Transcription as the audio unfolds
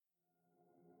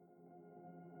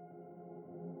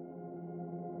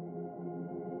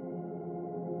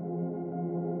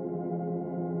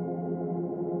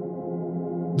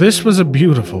This was a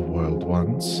beautiful world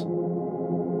once.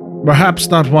 Perhaps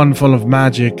not one full of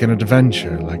magic and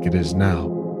adventure like it is now,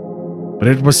 but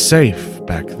it was safe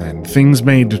back then. Things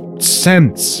made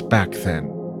sense back then.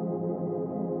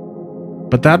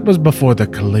 But that was before the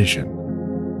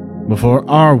collision, before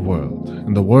our world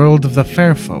and the world of the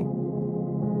fair folk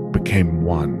became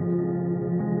one.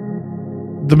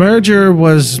 The merger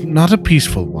was not a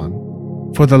peaceful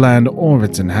one for the land or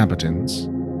its inhabitants.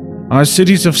 Our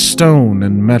cities of stone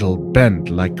and metal bent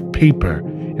like paper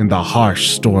in the harsh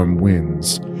storm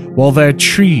winds, while their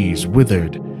trees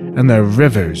withered and their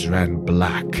rivers ran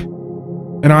black.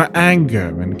 In our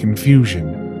anger and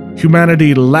confusion,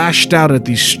 humanity lashed out at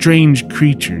these strange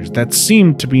creatures that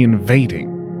seemed to be invading.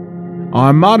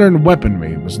 Our modern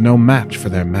weaponry was no match for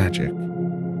their magic,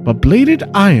 but bladed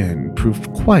iron proved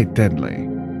quite deadly.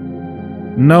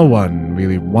 No one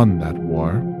really won that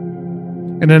war,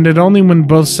 and ended only when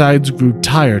both sides grew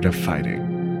tired of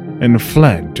fighting and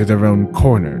fled to their own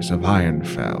corners of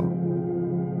Ironfell.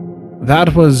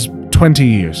 That was 20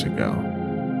 years ago.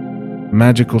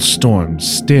 Magical storms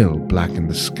still blacken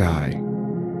the sky.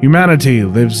 Humanity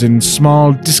lives in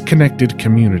small, disconnected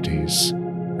communities,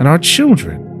 and our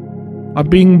children are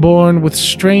being born with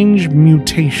strange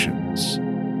mutations,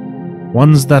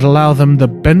 ones that allow them to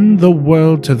bend the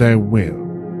world to their will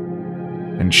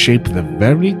and shape the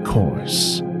very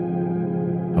course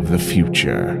of the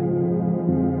future.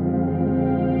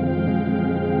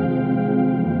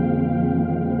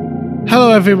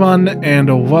 Hello everyone,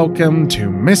 and welcome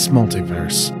to Miss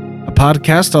Multiverse, a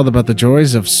podcast all about the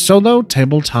joys of solo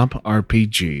tabletop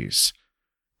RPGs.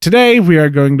 Today we are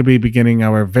going to be beginning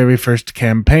our very first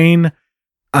campaign,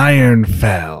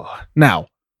 Ironfell. Now,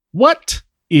 what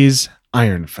is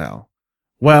Ironfell?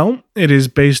 Well, it is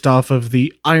based off of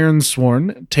the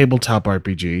Ironsworn tabletop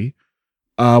RPG,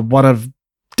 one of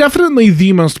definitely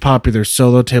the most popular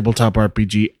solo tabletop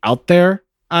RPG out there,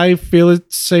 I feel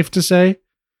it's safe to say.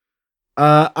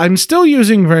 I'm still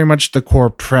using very much the core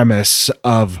premise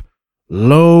of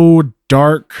low,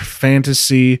 dark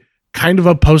fantasy, kind of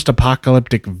a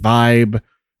post-apocalyptic vibe,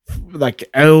 like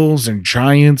elves and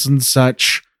giants and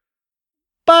such,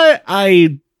 but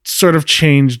I sort of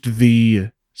changed the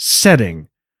setting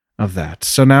of that.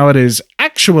 So now it is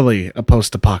actually a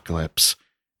post-apocalypse,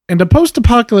 and a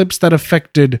post-apocalypse that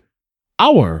affected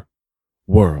our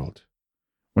world.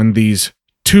 When these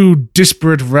two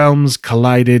disparate realms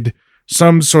collided,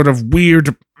 some sort of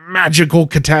weird magical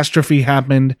catastrophe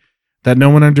happened that no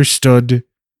one understood.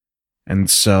 And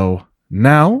so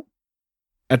now,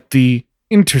 at the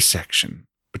intersection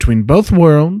between both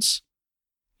worlds,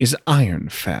 is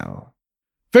Ironfell.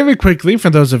 Very quickly, for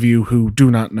those of you who do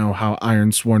not know how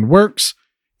Ironsworn works,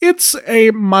 it's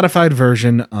a modified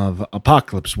version of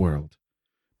Apocalypse World.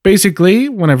 Basically,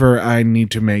 whenever I need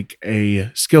to make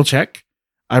a skill check,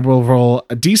 I will roll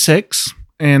a d6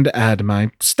 and add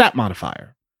my stat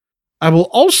modifier. I will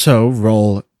also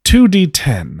roll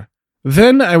 2d10.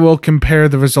 Then I will compare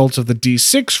the results of the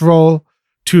d6 roll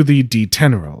to the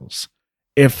d10 rolls.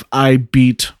 If I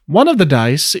beat one of the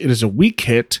dice, it is a weak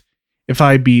hit. If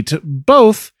I beat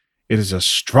both, it is a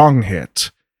strong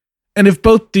hit. And if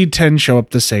both d10 show up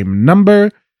the same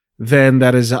number, then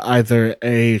that is either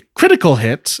a critical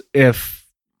hit if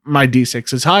my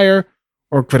d6 is higher,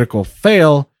 or critical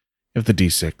fail if the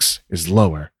d6 is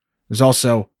lower. There's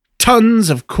also tons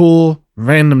of cool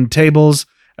random tables,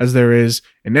 as there is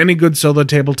in any good solo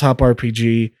tabletop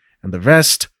RPG, and the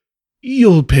rest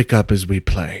you'll pick up as we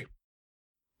play.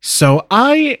 So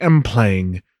I am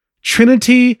playing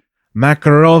Trinity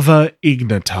Makarova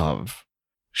Ignatov.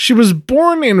 She was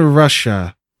born in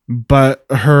Russia, but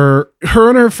her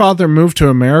and her father moved to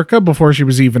America before she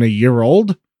was even a year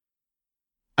old.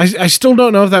 I still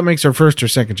don't know if that makes her first or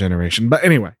second generation, but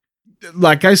anyway,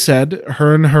 like I said,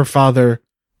 her and her father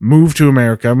moved to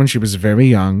America when she was very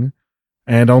young,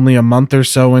 and only a month or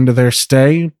so into their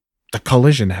stay, the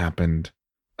collision happened.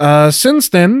 Since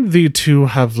then, the two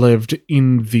have lived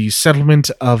in the settlement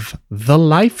of the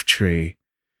Life Tree,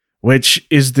 which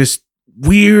is this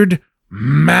weird,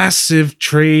 massive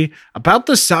tree about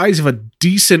the size of a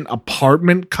decent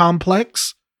apartment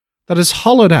complex that is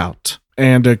hollowed out.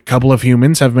 And a couple of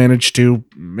humans have managed to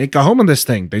make a home in this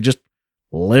thing. They just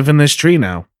live in this tree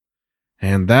now.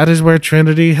 And that is where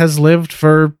Trinity has lived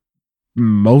for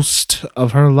most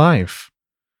of her life.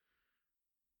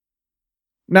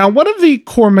 Now, one of the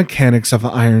core mechanics of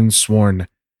Ironsworn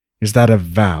is that of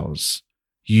vows.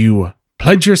 You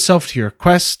pledge yourself to your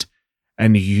quest,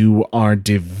 and you are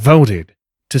devoted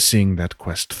to seeing that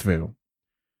quest through.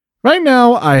 Right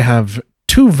now, I have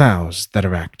 2 vows that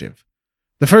are active.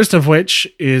 The first of which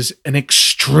is an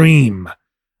extreme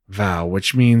vow,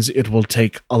 which means it will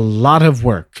take a lot of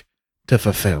work to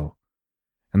fulfill.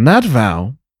 And that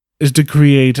vow is to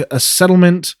create a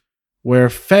settlement where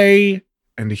Fae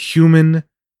and human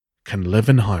can live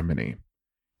in harmony.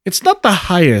 It's not the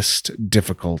highest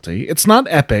difficulty, it's not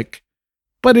epic,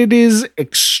 but it is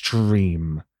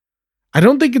extreme. I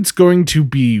don't think it's going to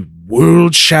be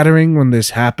world-shattering when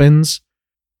this happens,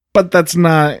 but that's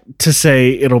not to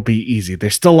say it'll be easy.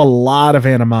 There's still a lot of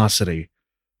animosity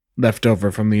left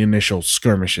over from the initial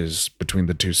skirmishes between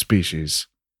the two species.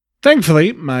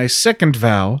 Thankfully, my second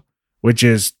vow, which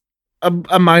is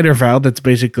a minor vow that's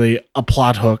basically a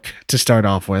plot hook to start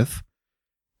off with,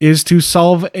 is to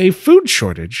solve a food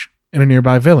shortage in a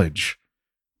nearby village.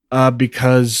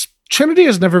 Because Trinity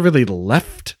has never really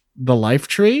left the life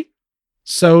tree,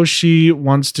 so she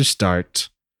wants to start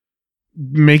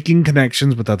making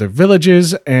connections with other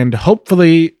villages and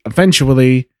hopefully,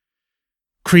 eventually,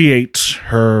 create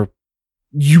her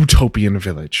utopian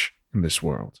village in this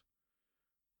world.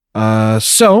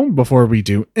 So, before we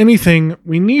do anything,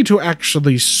 we need to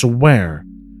actually swear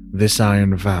this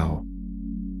iron vow.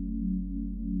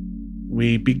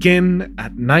 We begin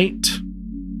at night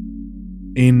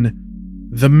in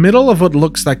the middle of what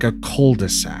looks like a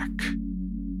cul-de-sac.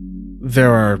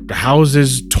 There are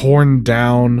houses torn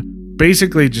down,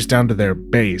 basically just down to their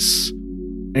base.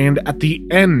 And at the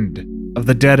end of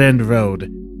the dead-end road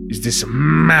is this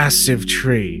massive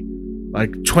tree,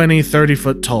 like 20,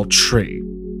 30-foot tall tree.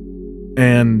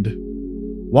 And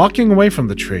walking away from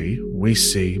the tree, we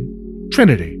see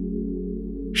Trinity.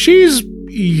 She's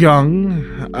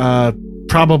young,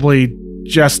 probably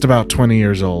just about 20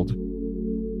 years old.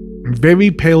 Very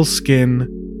pale skin,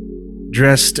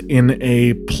 dressed in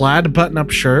a plaid button-up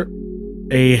shirt,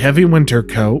 a heavy winter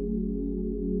coat,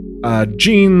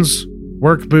 jeans,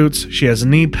 work boots, she has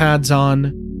knee pads on,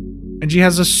 and she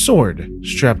has a sword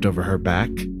strapped over her back,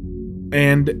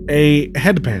 and a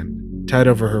headband tied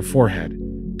over her forehead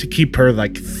to keep her,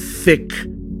 thick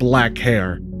black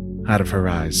hair out of her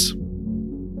eyes.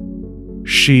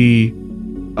 She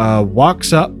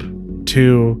walks up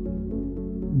to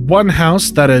one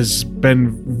house that has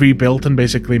been rebuilt and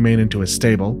basically made into a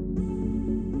stable.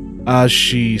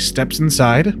 She steps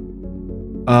inside,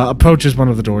 approaches one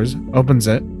of the doors, opens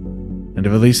it, and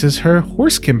releases her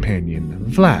horse companion,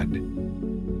 Vlad.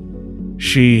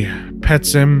 She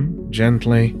pets him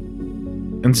gently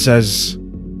and says,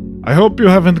 "I hope you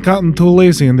haven't gotten too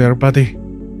lazy in there, buddy.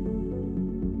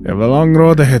 We have a long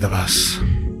road ahead of us."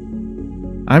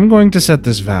 I'm going to set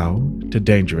this vow to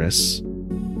dangerous,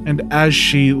 and as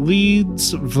she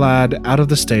leads Vlad out of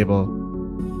the stable,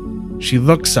 she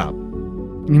looks up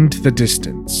into the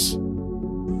distance.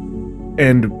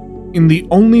 And in the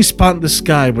only spot in the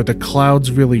sky where the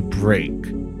clouds really break,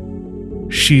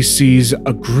 she sees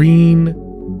a green,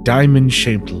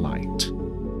 diamond-shaped light.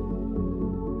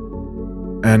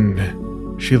 And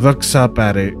she looks up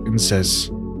at it and says,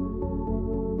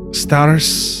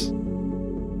 "Stars,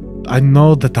 I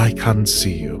know that I can't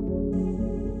see you,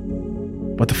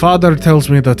 but the Father tells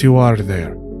me that you are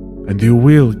there, and you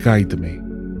will guide me.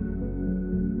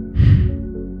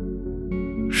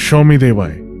 Show me the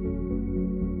way.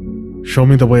 Show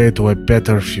me the way to a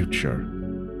better future.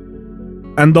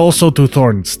 And also to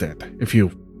Thornstead,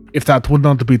 if that would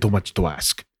not be too much to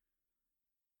ask."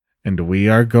 And we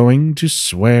are going to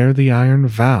swear the iron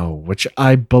vow, which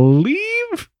I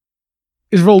believe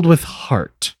is rolled with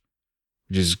heart,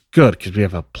 which is good because we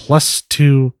have a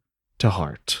 +2 to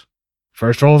heart.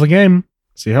 First roll of the game.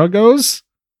 See how it goes?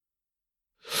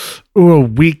 Ooh, a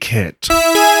weak hit.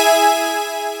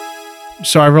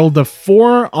 So I rolled a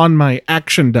 4 on my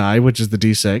action die, which is the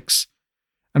d6,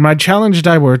 and my challenge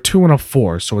die were a 2 and a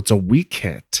 4, so it's a weak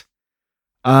hit.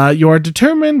 You are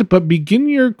determined, but begin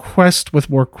your quest with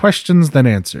more questions than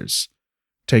answers.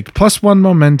 Take +1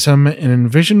 momentum and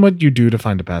envision what you do to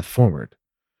find a path forward.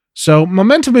 So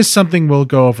momentum is something we'll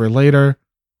go over later,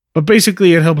 but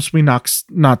basically it helps me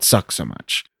not suck so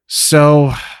much.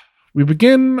 So we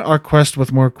begin our quest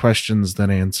with more questions than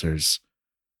answers.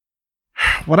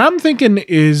 What I'm thinking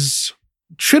is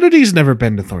Trinity's never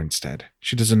been to Thornstead.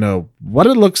 She doesn't know what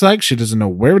it looks like. She doesn't know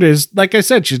where it is. Like I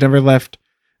said, she's never left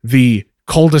the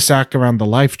cul-de-sac around the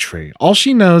life tree. All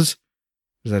she knows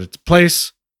is that it's a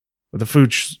place with a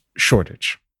food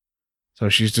shortage. So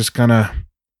she's just gonna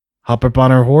hop up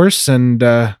on her horse and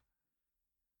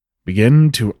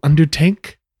begin to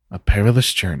undertake a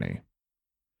perilous journey.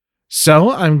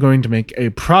 So I'm going to make a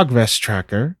progress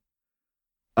tracker.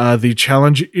 The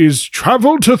challenge is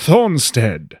travel to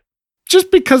Thornstead. Just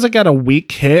because I got a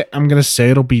weak hit, I'm going to say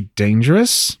it'll be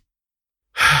dangerous.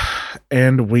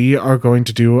 And we are going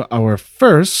to do our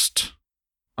first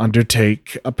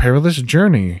undertake a perilous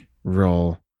journey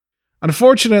roll.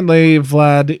 Unfortunately,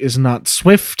 Vlad is not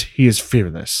swift, he is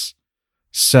fearless.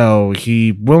 So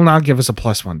he will not give us a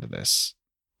 +1 to this.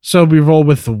 So we roll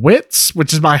with wits,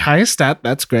 which is my highest stat.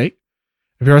 That's great.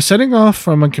 If you are setting off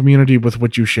from a community with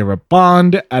which you share a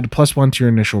bond, add +1 to your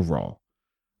initial roll.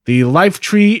 The life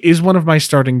tree is one of my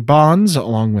starting bonds,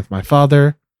 along with my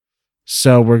father.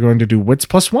 So we're going to do wits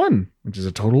 +1, which is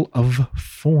a total of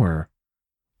 4.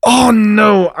 Oh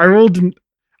no! I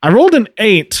rolled an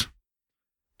 8,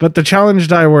 but the challenge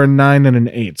die were a 9 and an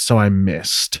 8, so I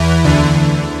missed.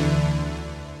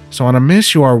 So on a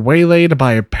miss, you are waylaid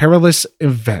by a perilous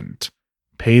event.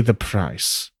 Pay the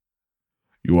price.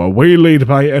 You are waylaid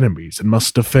by enemies and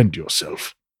must defend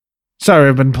yourself. Sorry,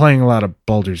 I've been playing a lot of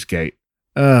Baldur's Gate.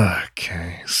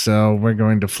 Okay, so we're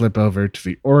going to flip over to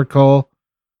the Oracle.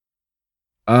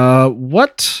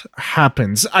 What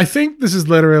happens? I think this is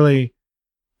literally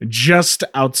just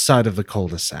outside of the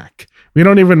cul-de-sac. We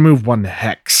don't even move 1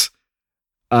 hex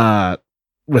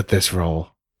with this roll.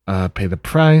 Pay the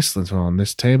price. Let's roll on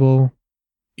this table.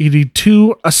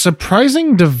 ED2, a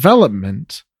surprising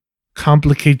development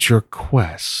complicates your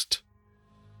quest.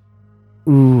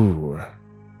 Ooh,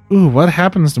 what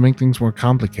happens to make things more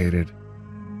complicated?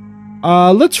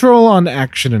 Let's roll on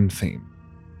action and theme.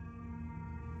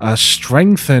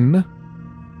 Strengthen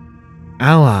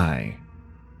ally.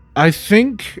 I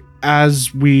think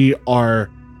as we are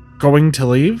going to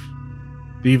leave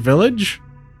the village,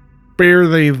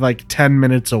 barely like 10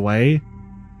 minutes away,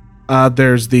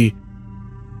 there's the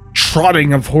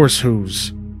trotting of horse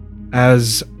hooves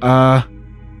as our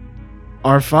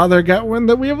father got wind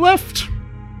that we have left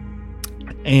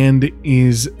and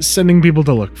is sending people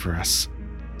to look for us.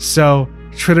 So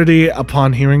Trinity,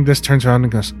 upon hearing this, turns around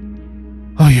and goes,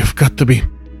 "Oh, you've got to be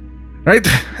right,"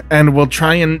 and we'll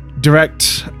try and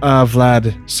direct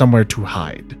Vlad somewhere to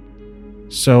hide.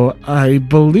 So I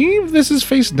believe this is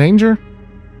face danger.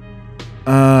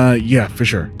 Yeah, for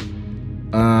sure.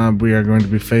 We are going to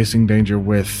be facing danger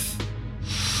with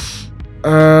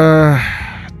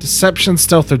deception,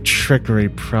 stealth, or trickery,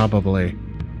 probably.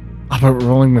 Oh, but we're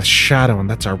rolling with shadow, and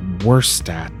that's our worst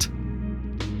stat.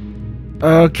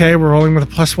 Okay, we're rolling with a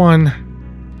 +1.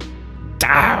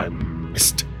 Ah, I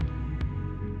missed.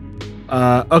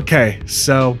 Okay,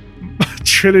 so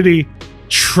Trinity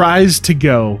tries to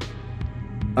go,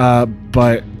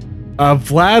 but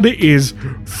Vlad is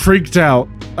freaked out.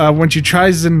 When she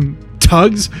tries and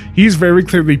tugs, he's very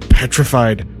clearly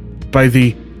petrified by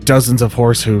the dozens of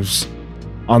horse hooves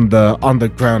on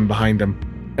the ground behind him.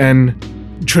 And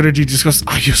Trinity just goes,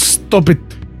 "Ah, you stupid!"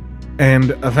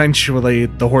 And eventually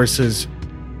the horses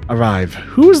arrive.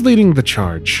 Who is leading the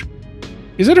charge?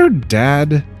 Is it her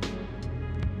dad?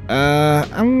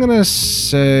 I'm gonna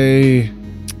say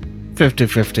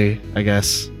 50-50, I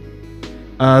guess.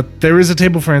 There is a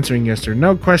table for answering yes or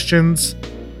no questions.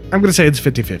 I'm gonna say it's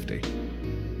 50-50.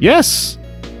 Yes!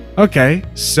 Okay,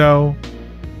 so,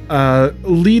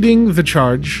 leading the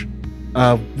charge,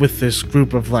 with this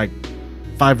group of like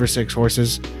 5 or 6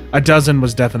 horses, a dozen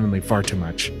was definitely far too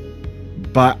much.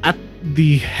 But at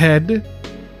the head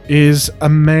is a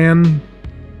man,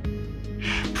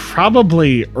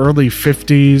 probably early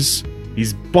 50s.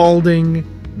 He's balding,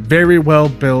 very well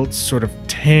built, sort of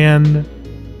tan,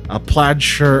 a plaid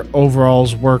shirt,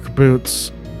 overalls, work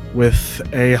boots, with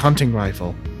a hunting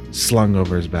rifle slung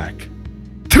over his back.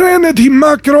 "Trinity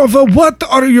Makarova, what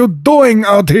are you doing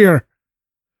out here?"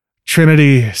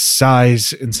 Trinity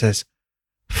sighs and says,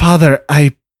 "Father,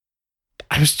 I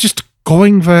was just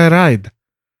going for a ride.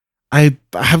 I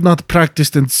have not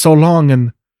practiced in so long,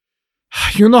 and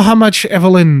you know how much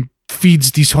Evelyn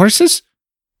feeds these horses?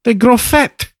 They grow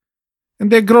fat,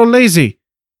 and they grow lazy.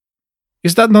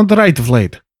 Is that not right,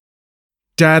 Vlad?"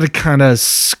 Dad kind of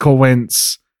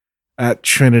squints at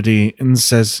Trinity and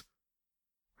says,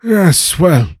 "Yes,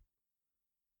 well,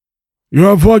 you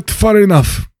have walked far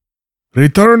enough.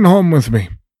 Return home with me."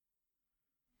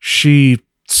 She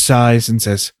sighs and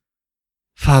says,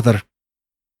 "Father,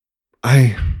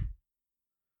 there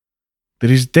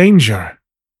is danger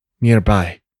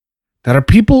nearby. There are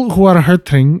people who are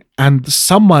hurting, and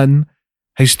someone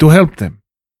has to help them."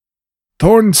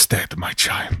 "Thornstead, my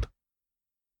child.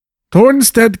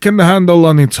 Thornstead can handle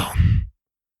on its own.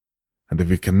 And if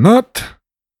it cannot,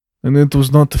 then it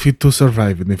was not fit to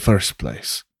survive in the first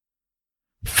place."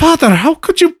 "Father, how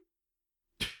could you?"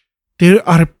 "There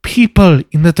are people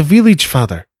in that village,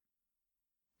 Father.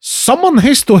 Someone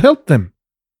has to help them.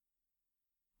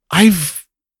 I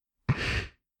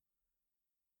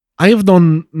have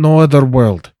known no other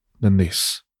world than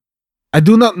this. I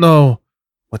do not know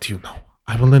what you know.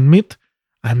 I will admit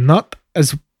I'm not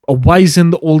as A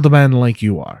wizened old man like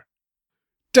you are.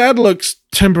 Dad looks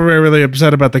temporarily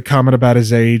upset about the comment about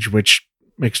his age, which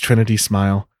makes Trinity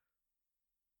smile.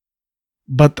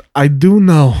 But I do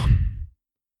know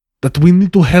that we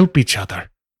need to help each other.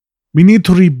 We need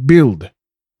to rebuild,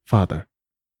 Father.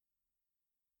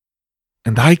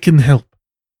 And I can help.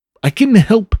 I can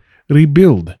help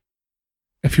rebuild,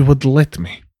 if you would let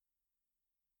me.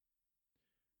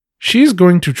 She's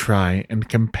going to try and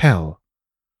compel.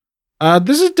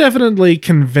 This is definitely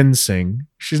convincing.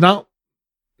 She's not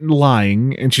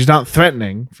lying, and she's not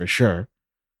threatening, for sure.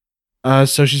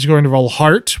 So she's going to roll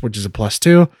heart, which is a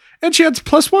 +2, and she adds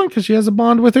 +1 because she has a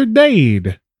bond with her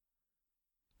dade.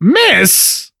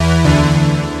 Miss!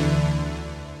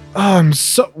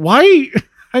 Why?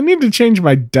 I need to change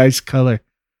my dice color.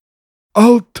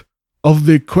 Out of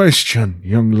the question,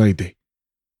 young lady.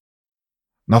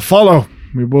 Now follow.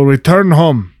 We will return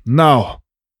home now.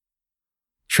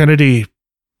 Trinity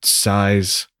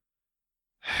sighs.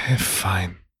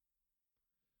 Fine.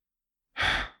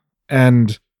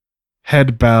 And,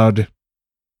 head bowed,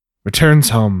 returns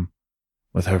home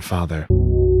with her father.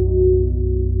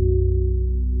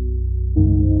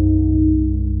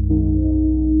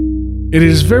 It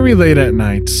is very late at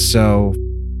night, so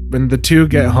when the two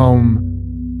get home,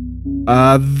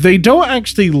 they don't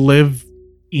actually live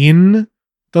in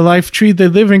the life tree. They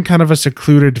live in kind of a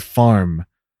secluded farm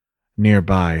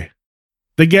nearby.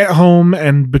 They get home,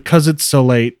 and because it's so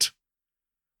late,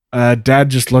 Dad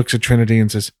just looks at Trinity and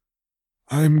says,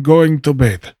 I'm going to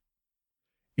bed.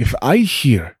 If I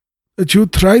hear that you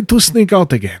try to sneak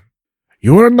out again,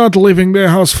 you are not leaving the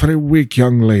house for a week,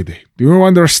 young lady. Do you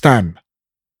understand?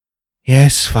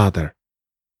 Yes, Father.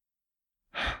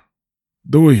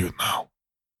 Do you now?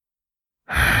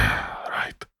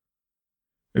 Right.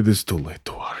 It is too late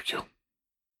to argue.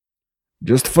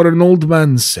 Just for an old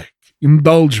man's sake,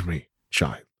 indulge me,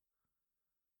 child.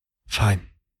 Fine.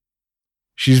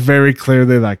 She's very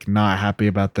clearly, not happy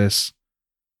about this.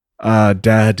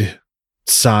 Dad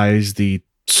sighs, the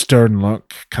stern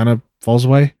look kind of falls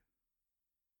away.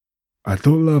 I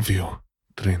do love you,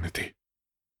 Trinity.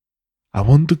 I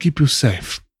want to keep you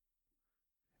safe.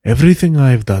 Everything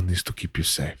I've done is to keep you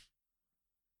safe.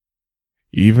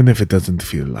 Even if it doesn't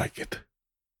feel like it.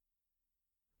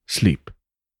 Sleep,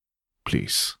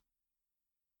 please.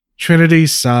 Trinity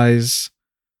sighs,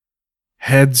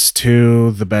 heads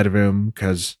to the bedroom,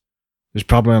 because there's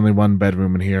probably only one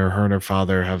bedroom in here. Her and her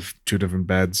father have 2 different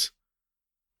beds.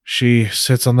 She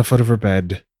sits on the foot of her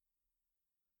bed,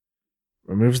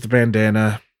 removes the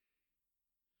bandana,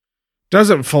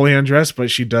 doesn't fully undress,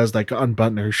 but she does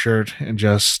unbutton her shirt and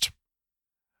just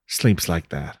sleeps like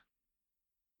that.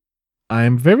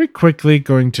 I'm very quickly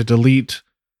going to delete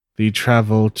the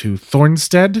travel to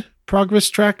Thornstead progress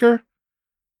tracker,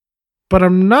 but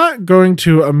I'm not going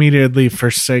to immediately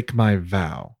forsake my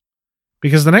vow.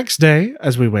 Because the next day,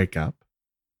 as we wake up,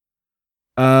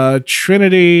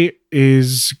 Trinity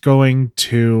is going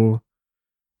to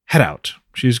head out.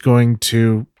 She's going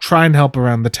to try and help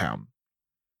around the town.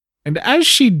 And as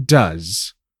she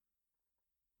does,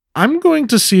 I'm going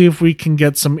to see if we can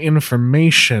get some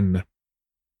information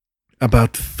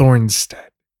about Thornstead.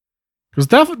 Because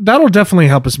that'll definitely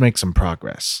help us make some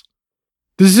progress.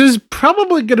 This is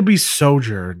probably going to be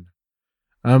Sojourn.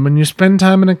 When you spend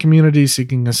time in a community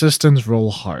seeking assistance, roll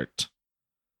heart.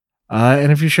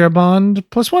 And if you share a bond,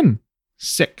 +1.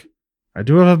 Sick. I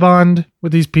do have a bond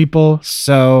with these people,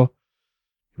 so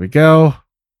here we go.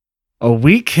 A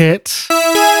weak hit.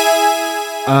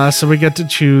 So we get to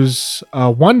choose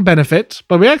 1 benefit,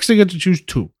 but we actually get to choose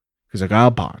 2, because I got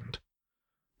a bond.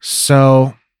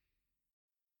 So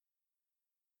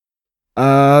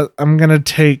I'm going to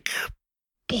take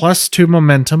 +2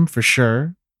 momentum for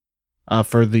sure.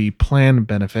 For the plan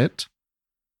benefit.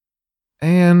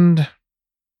 And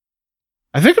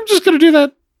I think I'm just going to do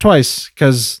that twice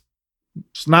because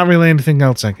there's not really anything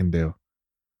else I can do.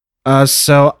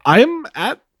 So I'm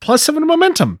at +7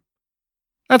 momentum.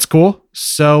 That's cool.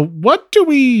 So what do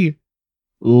we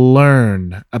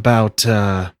learn about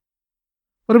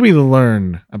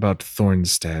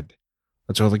Thornstead?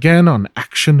 Let's roll again on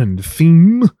action and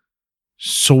theme.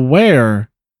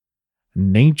 Swear.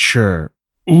 Nature.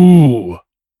 Ooh.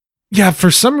 Yeah,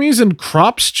 for some reason,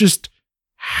 crops just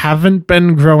haven't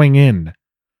been growing in.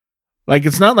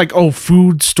 It's not like,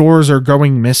 food stores are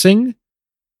going missing.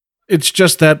 It's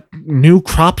just that new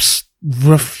crops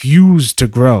refuse to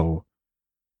grow.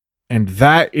 And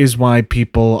that is why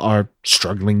people are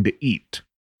struggling to eat.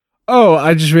 Oh,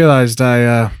 I just realized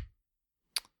I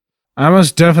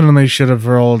most definitely should have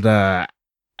rolled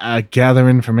gather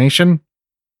information.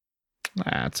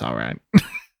 That's all right.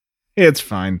 It's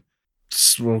fine.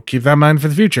 we'll keep that in mind for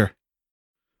the future.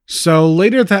 So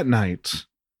later that night,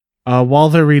 while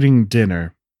they're eating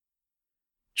dinner,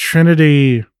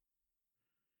 Trinity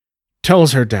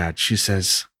tells her dad, she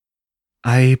says,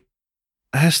 I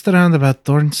asked around about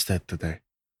Thornstead today.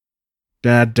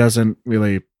 Dad doesn't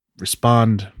really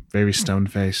respond, very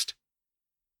stone-faced.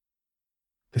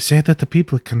 They say that the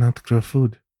people cannot grow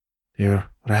food. They're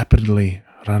rapidly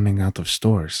running out of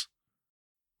stores.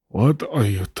 What are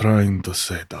you trying to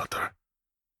say, daughter?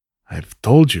 I've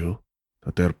told you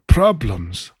that their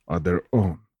problems are their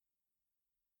own.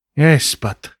 Yes,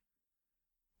 but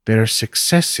their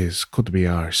successes could be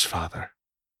ours, father.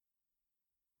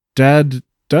 Dad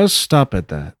does stop at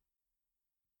that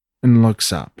and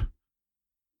looks up.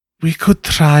 We could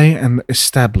try and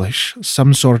establish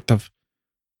some sort of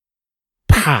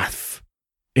path,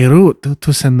 a route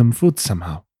to send them food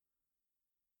somehow.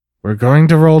 We're going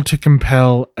to roll to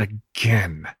compel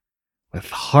again with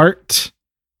heart,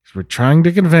 because we're trying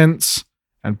to convince,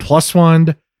 and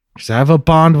 +1, because I have a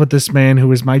bond with this man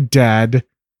who is my dad.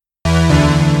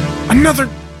 Another...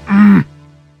 I'm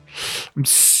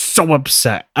so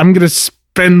upset. I'm going to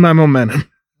spend my momentum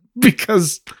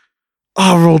because...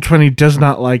 Roll20 does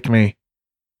not like me.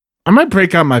 I might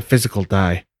break out my physical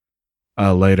die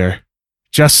later.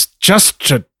 Just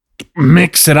to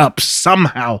mix it up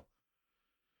somehow.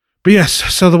 But yes,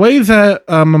 so the way that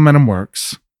momentum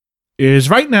works is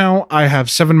right now I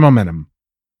have 7 momentum.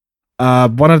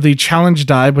 One of the challenge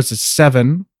die was a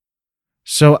 7.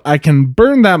 So I can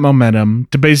burn that momentum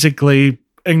to basically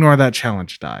ignore that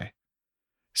challenge die.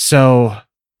 So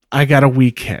I got a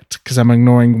weak hit because I'm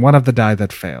ignoring one of the die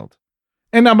that failed.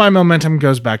 And now my momentum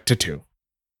goes back to 2.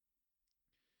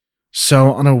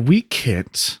 So on a weak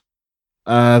hit,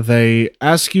 they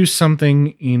ask you something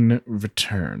in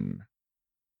return.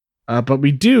 But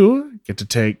we do get to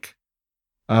take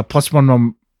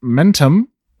 +1 momentum,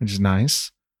 which is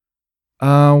nice.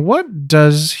 What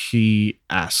does he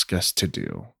ask us to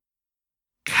do?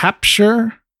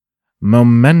 Capture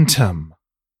momentum.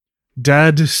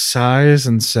 Dad sighs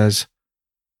and says,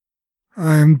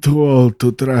 I'm too old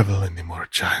to travel anymore,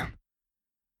 child.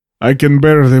 I can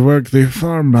barely work the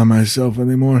farm by myself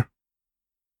anymore.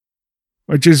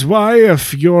 Which is why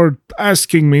if you're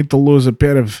asking me to lose a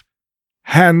pair of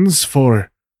hands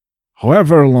for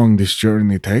however long this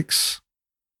journey takes,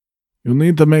 you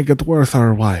need to make it worth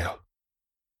our while.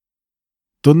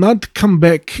 Do not come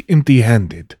back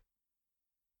empty-handed.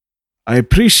 I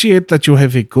appreciate that you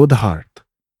have a good heart.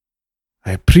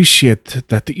 I appreciate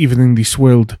that even in this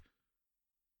world,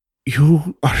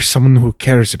 you are someone who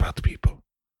cares about people.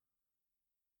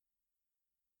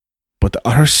 But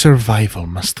our survival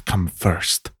must come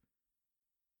first,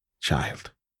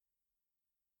 child.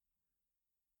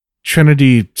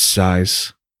 Trinity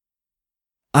sighs.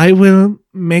 I will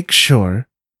make sure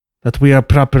that we are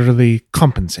properly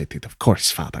compensated, of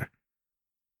course, father.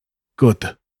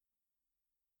 Good.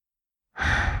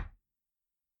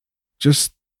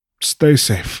 Just stay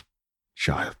safe,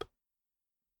 child.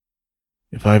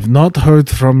 If I have not heard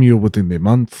from you within a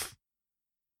month,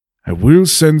 I will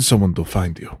send someone to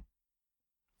find you.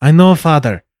 I know,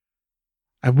 father.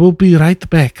 I will be right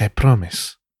back, I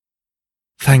promise.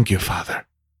 Thank you, father.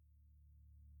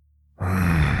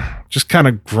 Just kind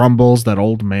of grumbles, that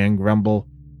old man grumble.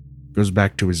 Goes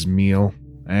back to his meal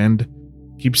and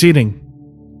keeps eating.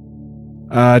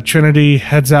 Trinity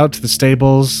heads out to the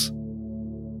stables.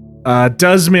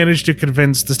 Does manage to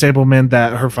convince the stableman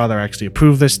that her father actually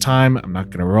approved this time. I'm not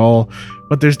going to roll.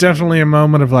 But there's definitely a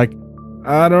moment of like,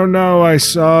 I don't know, I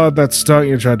saw that stunt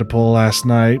you tried to pull last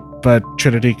night. But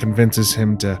Trinity convinces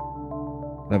him to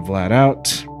let Vlad out.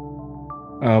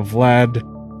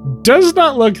 Vlad does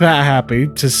not look that happy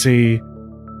to see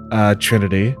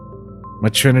Trinity.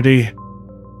 But Trinity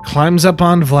climbs up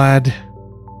on Vlad.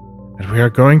 And we are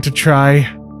going to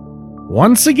try,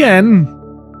 once again,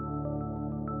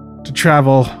 to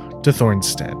travel to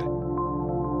Thornstead.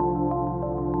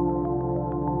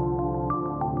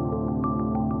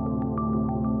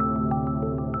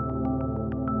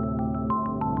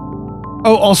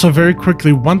 Oh, also very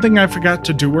quickly, one thing I forgot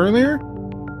to do earlier,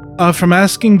 from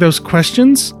asking those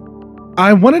questions,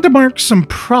 I wanted to mark some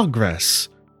progress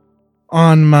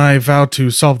on my vow to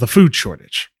solve the food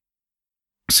shortage.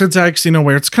 Since I actually know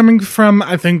where it's coming from,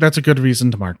 I think that's a good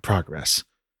reason to mark progress.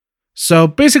 So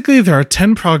basically, there are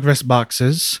 10 progress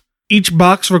boxes. Each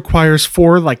box requires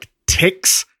 4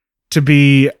 ticks to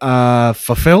be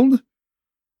fulfilled.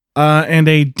 And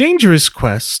a dangerous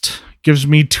quest gives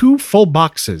me 2 full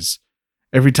boxes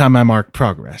every time I mark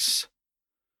progress.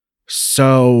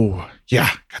 So,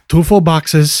 yeah, got 2 full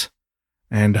boxes.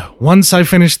 And once I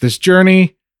finish this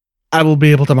journey, I will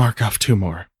be able to mark off 2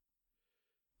 more.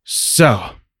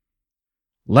 So,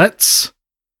 let's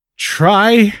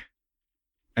try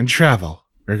and travel.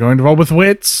 We're going to roll with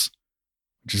wits,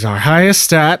 which is our highest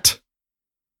stat.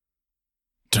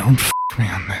 Don't f*** me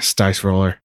on this dice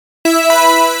roller.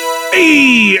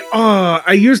 Hey!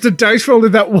 I used a dice roller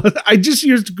I just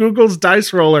used Google's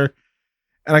dice roller,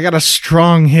 and I got a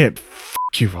strong hit. F***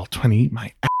 you, roll 20, eat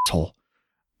my asshole.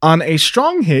 On a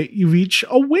strong hit, you reach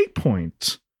a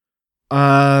waypoint.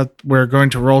 We're going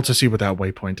to roll to see what that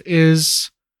waypoint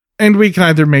is, and we can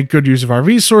either make good use of our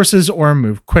resources or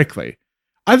move quickly.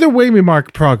 Either way, we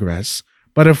mark progress,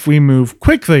 but if we move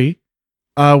quickly,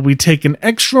 we take an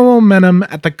extra momentum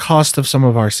at the cost of some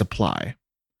of our supply.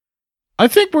 I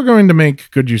think we're going to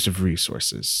make good use of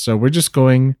resources, so we're just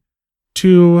going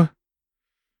to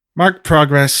mark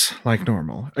progress like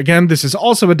normal. Again, this is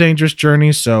also a dangerous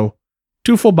journey, so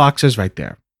 2 full boxes right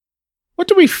there. What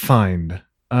do we find?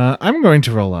 I'm going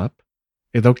to roll up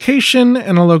a location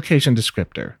and a location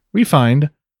descriptor. We find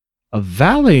a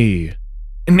valley,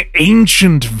 an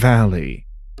ancient valley.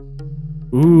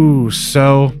 Ooh,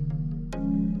 so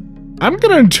I'm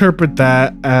going to interpret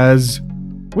that as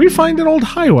we find an old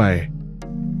highway.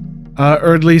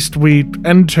 Or at least we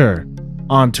enter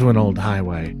onto an old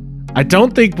highway. I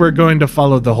don't think we're going to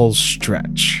follow the whole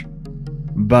stretch,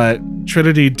 but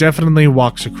Trinity definitely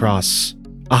walks across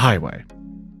a highway.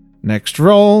 Next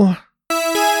roll.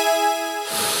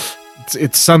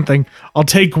 It's something. I'll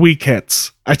take weak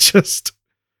hits. I just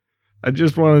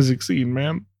want to succeed,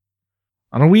 man.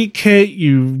 On a weak hit,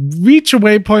 you reach a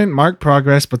waypoint, mark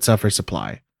progress, but suffer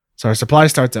supply. So our supply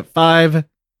starts at 5,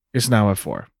 is now at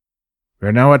 4.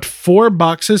 We're now at 4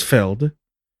 boxes filled.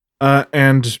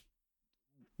 And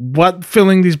what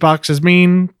filling these boxes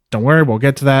mean, don't worry, we'll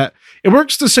get to that. It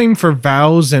works the same for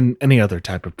vows and any other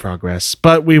type of progress,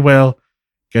 but we will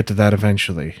get to that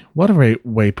eventually. What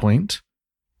waypoint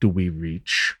do we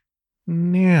reach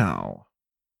now?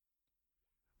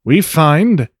 We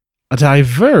find a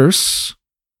diverse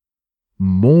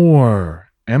moor.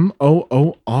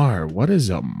 M-O-O-R. What is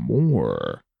a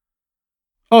moor?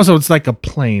 Oh, so it's like a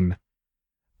plain,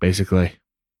 basically.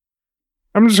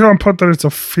 I'm just going to put that it's a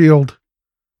field.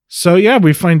 So yeah,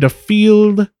 we find a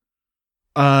field.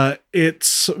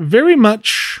 It's very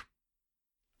much,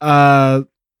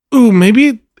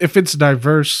 maybe if it's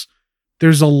diverse,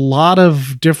 there's a lot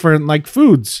of different like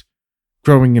foods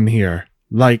growing in here.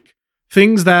 Like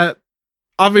things that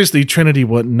obviously Trinity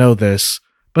wouldn't know this,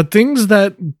 but things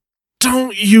that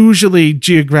don't usually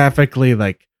geographically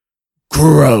like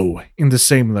grow in the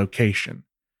same location.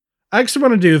 I actually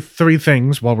want to do 3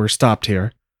 things while we're stopped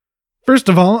here. First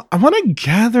of all, I want to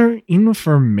gather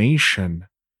information.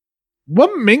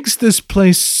 What makes this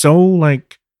place so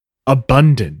like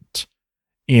abundant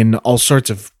in all sorts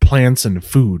of plants and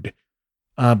food?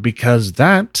 Because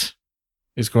that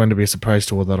is going to be a surprise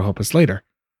tool that'll help us later.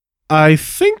 I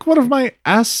think one of my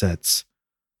assets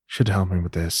should help me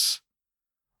with this.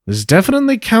 This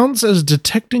definitely counts as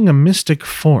detecting a mystic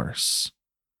force.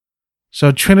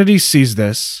 So Trinity sees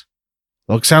this,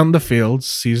 looks out in the fields,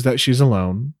 sees that she's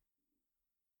alone,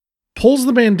 pulls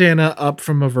the bandana up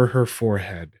from over her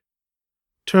forehead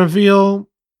to reveal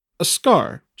a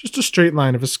scar, just a straight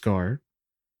line of a scar,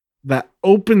 that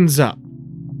opens up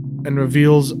and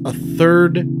reveals a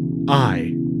 3rd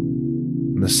eye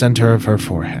in the center of her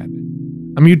forehead.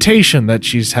 A mutation that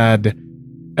she's had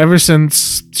ever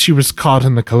since she was caught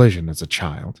in the collision as a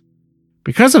child.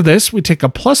 Because of this, we take a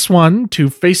 +1 to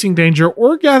facing danger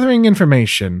or gathering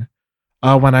information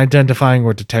when identifying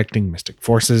or detecting mystic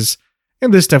forces,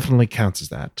 and this definitely counts as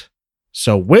that.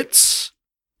 So wits,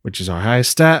 which is our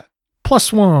highest stat,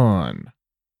 +1.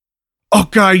 Oh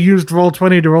god, I used roll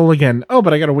 20 to roll again. Oh,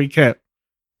 but I got a weak hit.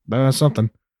 That's something.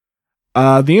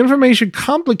 The information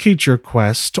complicates your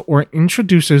quest or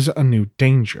introduces a new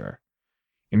danger.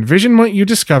 Envision what you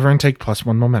discover and take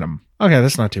 +1 momentum. Okay,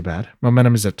 that's not too bad.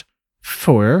 Momentum is at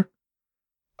 4.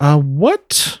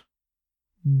 What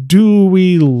do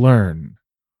we learn?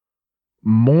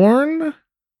 Mourn?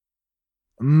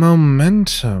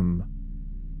 Momentum.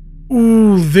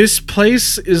 Ooh, this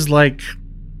place is like...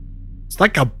 It's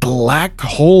like a black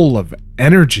hole of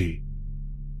energy.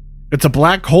 It's a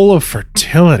black hole of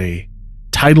fertility.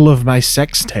 Title of my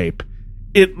sex tape.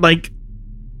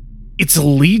 It's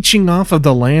leeching off of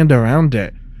the land around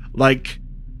it. Like,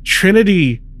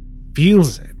 Trinity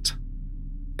feels it.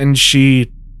 And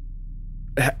she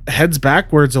heads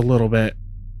backwards a little bit.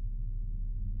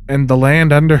 And the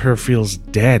land under her feels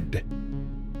dead.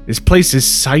 This place is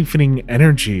siphoning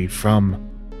energy from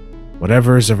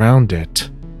whatever is around it.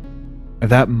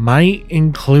 That might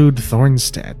include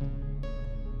Thornstead.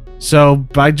 So,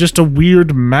 by just a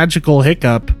weird magical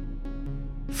hiccup,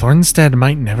 Thornstead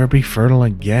might never be fertile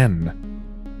again.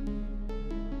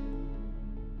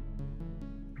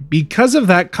 Because of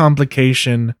that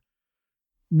complication,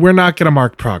 we're not going to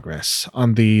mark progress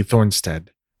on the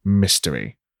Thornstead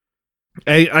mystery.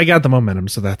 I got the momentum,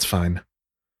 so that's fine.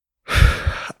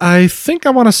 I think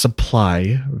I want to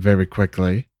supply very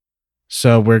quickly.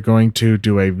 So we're going to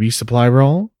do a resupply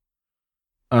roll,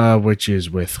 which is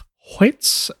with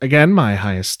Wits. Again, my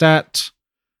highest stat.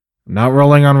 I'm not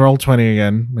rolling on roll 20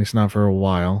 again, at least not for a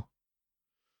while.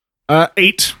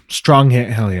 8. Strong hit,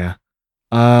 hell yeah.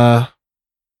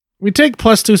 We take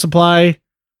 +2 supply.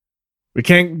 We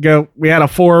can't go, we had a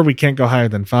 4, we can't go higher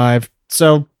than 5.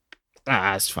 So,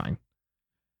 it's fine.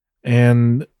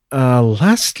 And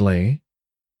lastly,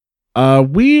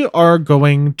 we are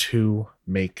going to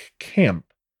make camp.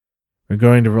 We're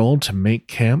going to roll to make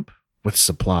camp with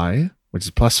supply, which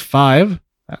is +5.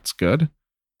 That's good.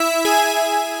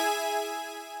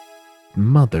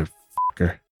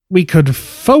 Motherfucker. We could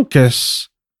focus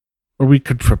or we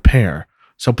could prepare.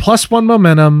 So +1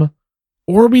 momentum,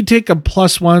 or we take a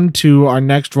 +1 to our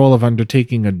next roll of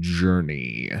undertaking a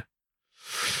journey.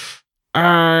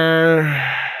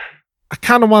 I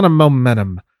kind of want a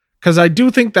momentum, because I do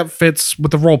think that fits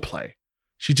with the roleplay.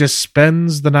 She just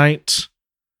spends the night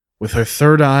with her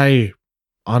third eye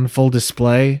on full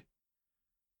display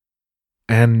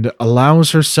and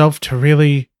allows herself to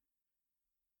really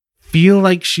feel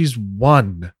like she's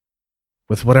one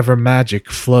with whatever magic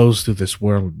flows through this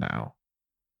world now.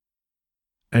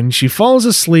 And she falls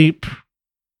asleep,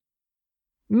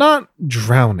 not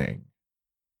drowning,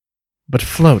 but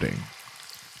floating.